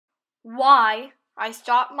why I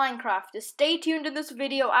stopped Minecraft. Just stay tuned in this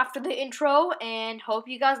video after the intro and hope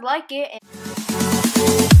you guys like it.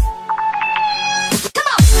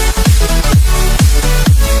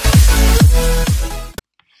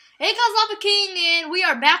 Hey guys, Lava King, and we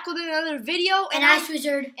are back with another video. And Ice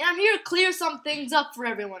Wizard. And I'm here to clear some things up for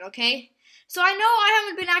everyone, okay? So I know I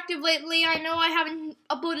haven't been active lately. I know I haven't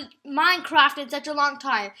uploaded Minecraft in such a long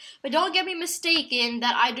time. But don't get me mistaken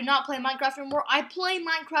that I do not play Minecraft anymore. I play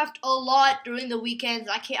Minecraft a lot during the weekends.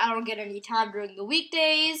 I don't get any time during the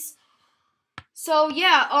weekdays. So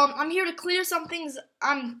yeah, I'm here to clear some things.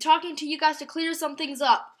 I'm talking to you guys to clear some things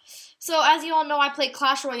up. So as you all know, I play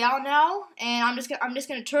Clash Royale now, and I'm just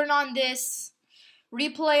gonna turn on this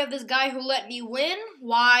replay of this guy who let me win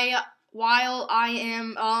while I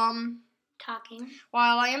am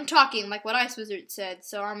talking, like what Ice Wizard said.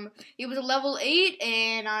 So he was a level 8,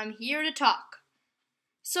 and I'm here to talk.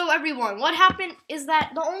 So everyone, what happened is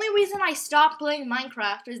that the only reason I stopped playing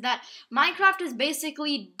Minecraft is that Minecraft is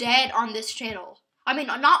basically dead on this channel. I mean,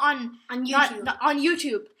 not on YouTube. Not on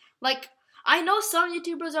YouTube. Like, I know some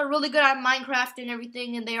YouTubers are really good at Minecraft and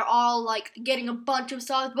everything, and they're all like getting a bunch of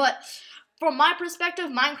subs, but from my perspective,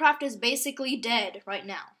 Minecraft is basically dead right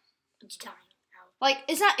now. It's dying out. Like,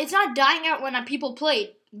 it's not dying out when people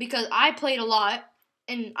played, because I played a lot,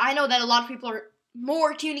 and I know that a lot of people are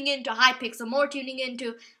more tuning into Hypixel, more tuning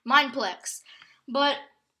into Mineplex. But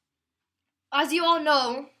as you all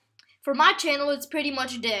know, for my channel, it's pretty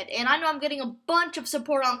much dead, and I know I'm getting a bunch of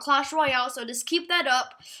support on Clash Royale, so just keep that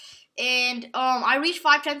up. And I reached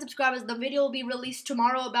 510 subscribers. The video will be released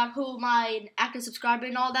tomorrow about who my active subscriber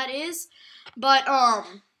and all that is. But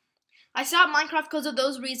I stopped Minecraft because of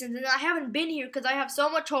those reasons, and I haven't been here because I have so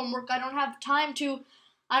much homework. I don't have time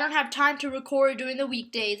to record during the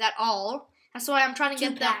weekdays at all. That's why I'm trying to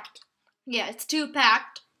get that. Yeah, it's too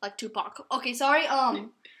packed, like Tupac. Okay, sorry.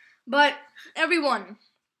 But everyone,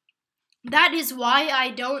 that is why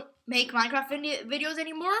I don't make Minecraft videos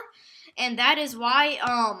anymore. And that is why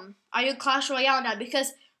I do Clash Royale now,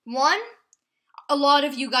 because one, a lot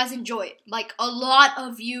of you guys enjoy it. Like, a lot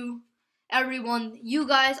of you, everyone, you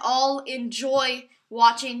guys all enjoy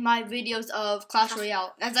watching my videos of Clash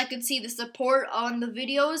Royale. As I can see, the support on the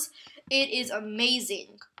videos, it is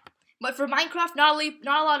amazing. But for Minecraft, not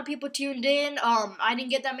a lot of people tuned in. I didn't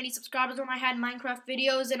get that many subscribers when I had Minecraft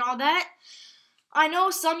videos and all that. I know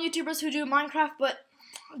some YouTubers who do Minecraft, but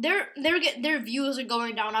their views are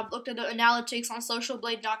going down. I've looked at the analytics on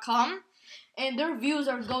socialblade.com, and their views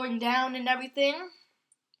are going down and everything.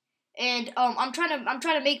 And I'm trying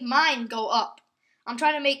to make mine go up. I'm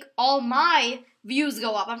trying to make all my views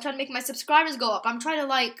go up. I'm trying to make my subscribers go up. I'm trying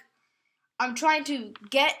to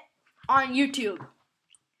get on YouTube.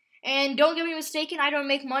 And don't get me mistaken, I don't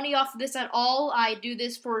make money off of this at all. I do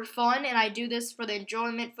this for fun, and I do this for the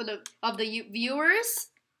enjoyment of the viewers.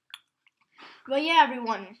 But yeah,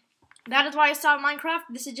 everyone, that is why I stopped Minecraft.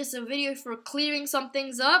 This is just a video for clearing some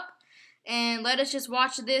things up, and let us just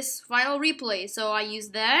watch this final replay. So I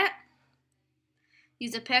used that.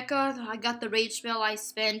 Use a P.E.K.K.A. I got the rage spell. I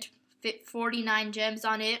spent 49 gems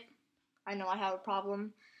on it. I know I have a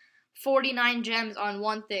problem. 49 gems on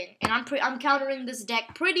one thing, and I'm countering this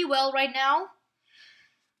deck pretty well right now.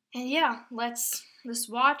 And yeah, let's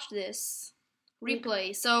watch this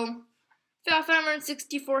replay. So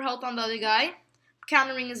 564 health on the other guy.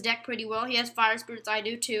 Countering his deck pretty well. He has fire spirits, I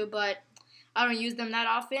do too, but I don't use them that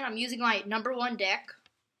often. I'm using my #1 deck,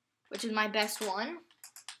 which is my best one.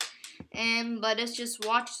 And let us just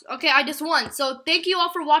watch. Okay, I just won. So thank you all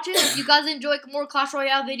for watching. If you guys enjoy more Clash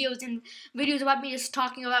Royale videos and videos about me just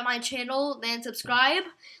talking about my channel, then subscribe,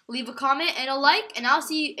 leave a comment and a like, and I'll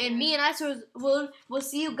see you, and me and Ice will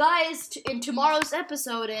see you guys in tomorrow's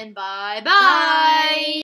episode, and bye.